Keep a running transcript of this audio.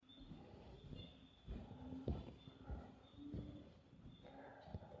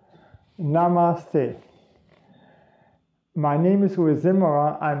Namaste. My name is Uwe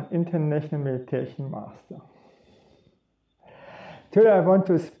Simmerer. I'm International Meditation Master. Today I want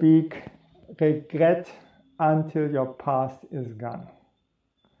to speak regret until your past is gone.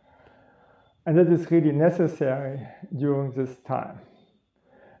 And that is really necessary during this time.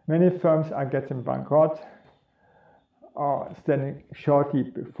 Many firms are getting bankrupt or standing shortly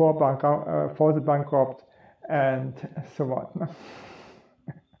before for the bankrupt and so on.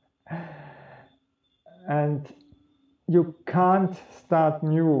 And you can't start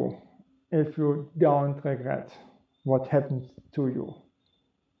new if you don't regret what happened to you.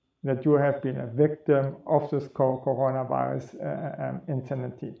 That you have been a victim of this coronavirus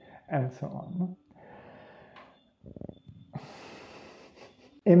insanity and so on.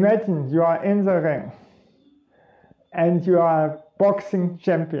 Imagine you are in the ring and you are a boxing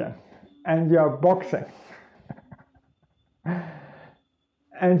champion and you are boxing.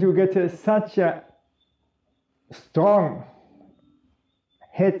 And you get such a strong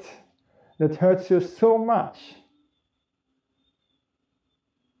hit that hurts you so much.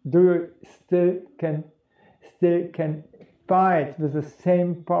 Do you still can fight with the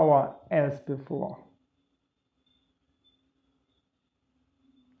same power as before?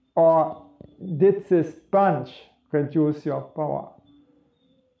 Or did this punch reduce your power?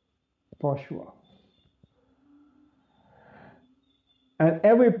 For sure. And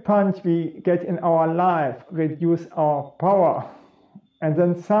every punch we get in our life reduces our power. And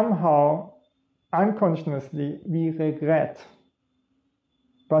then somehow, unconsciously, we regret.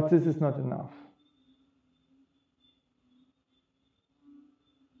 But this is not enough.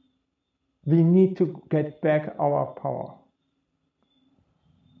 We need to get back our power.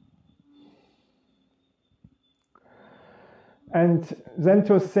 And then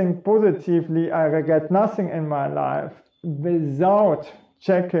to think positively, I regret nothing in my life, without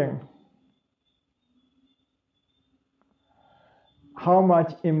checking how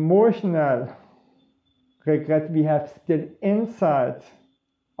much emotional regret we have still inside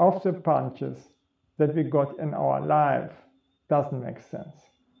of the punches that we got in our life, doesn't make sense.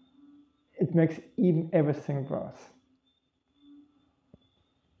 It makes even everything worse.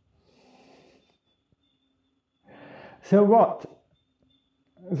 So what?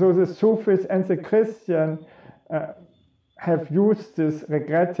 So the Sufis and the Christian have used this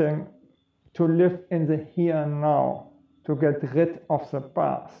regretting to live in the here and now, to get rid of the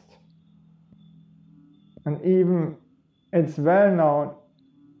past. And even it's well known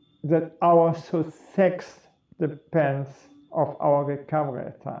that our success depends on our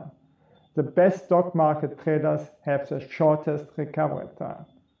recovery time. The best stock market traders have the shortest recovery time.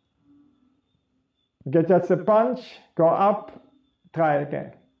 You get just a punch, go up, try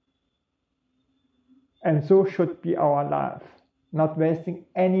again. And so should be our life, not wasting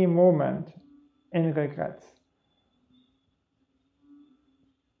any moment in regrets.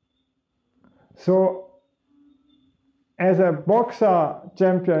 So, as a boxer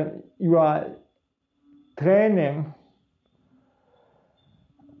champion, you are training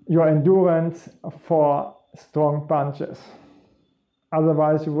your endurance for strong punches.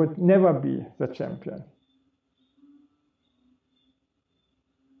 Otherwise, you would never be the champion.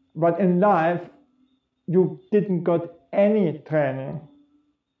 But in life, you didn't got any training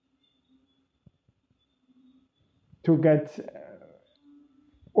to get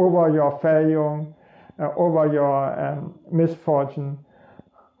over your failure, over your misfortune.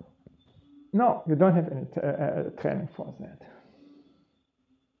 No, you don't have any training for that.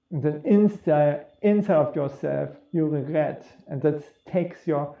 And then inside of yourself, you regret, and that takes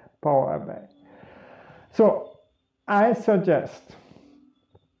your power away. So I suggest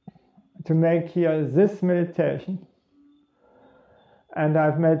to make here this meditation, and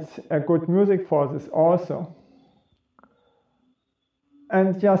I've made a good music for this also,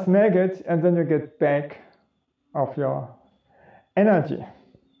 and just make it, and then you get back of your energy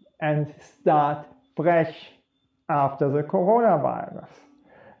and start fresh after the coronavirus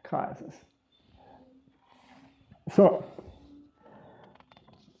crisis. So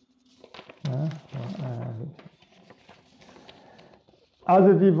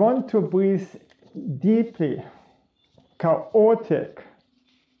also we want to breathe deeply, chaotic,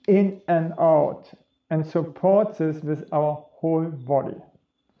 in and out, and support this with our whole body.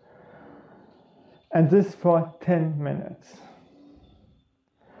 And this for 10 minutes.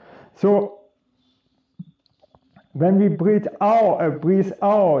 So when we breathe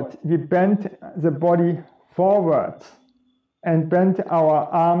out, we bend the body forward and bend our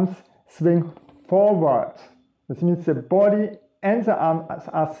arms, swing forward. This means the body and the arms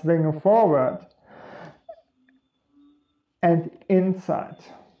are swinging forward and inside.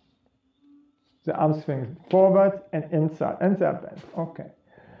 The arms swing forward and inside, and they're bent. Okay.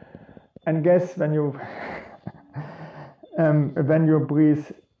 And guess when you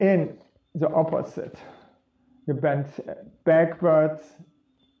breathe in, the opposite. You bend backwards,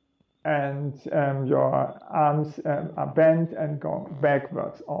 and your arms are bent and go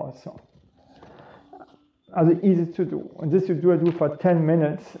backwards also. Also easy to do. And this you do for 10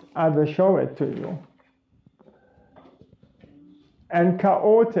 minutes. I will show it to you. And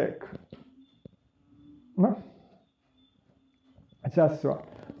chaotic. No? Just so.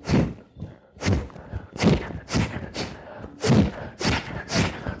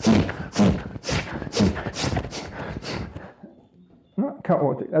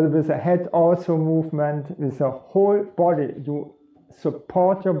 Chaotic. With the head also movement, with the whole body, you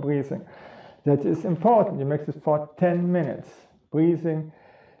support your breathing. That is important. You make this for 10 minutes. Breathing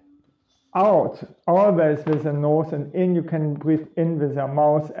out, always with the nose, and in you can breathe in with your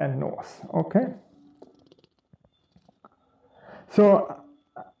mouth and nose. Okay? So,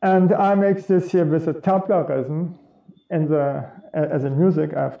 and I make this here with a tabla rhythm as a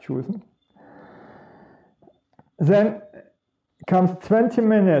music I've chosen. Then comes 20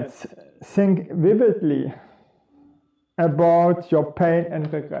 minutes, think vividly about your pain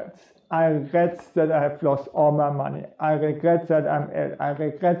and regrets. I regret that I have lost all my money. I regret that I'm ill. I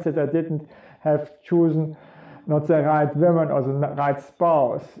regret that I didn't have chosen not the right woman or the right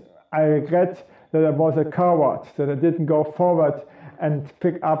spouse. I regret that I was a coward, that I didn't go forward and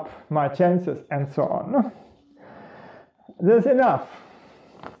pick up my chances, and so on. This is enough.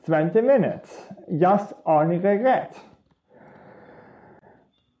 20 minutes, just only regret.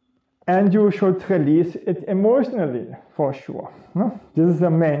 And you should release it emotionally, for sure. No? This is the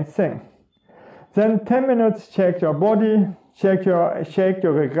main thing. Then 10 minutes, check your body, shake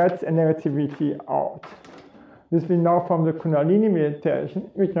your regrets and negativity out. This we know from the Kundalini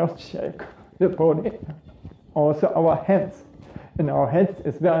meditation. We just shake the body, also our hands. In our heads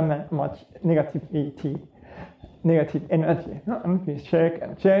is very much negativity, negative energy. No? And we shake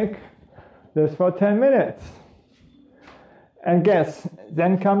and shake this for 10 minutes. And guess,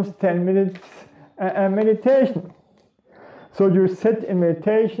 then comes 10 minutes meditation. So you sit in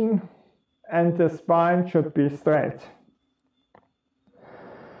meditation and the spine should be straight.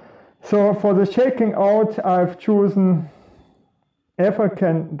 So for the shaking out, I've chosen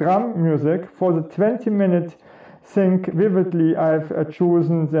African drum music. For the 20-minute think vividly, I've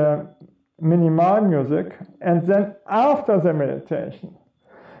chosen the minimal music. And then after the meditation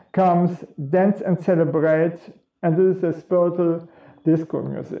comes dance and celebrate. And this is a spiritual disco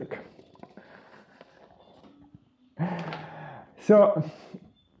music. So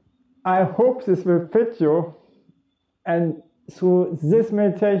I hope this will fit you, and through this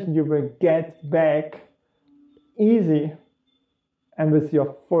meditation you will get back easy and with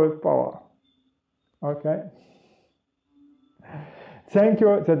your full power. Okay? Thank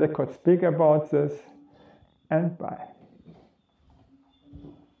you that I could speak about this, and bye.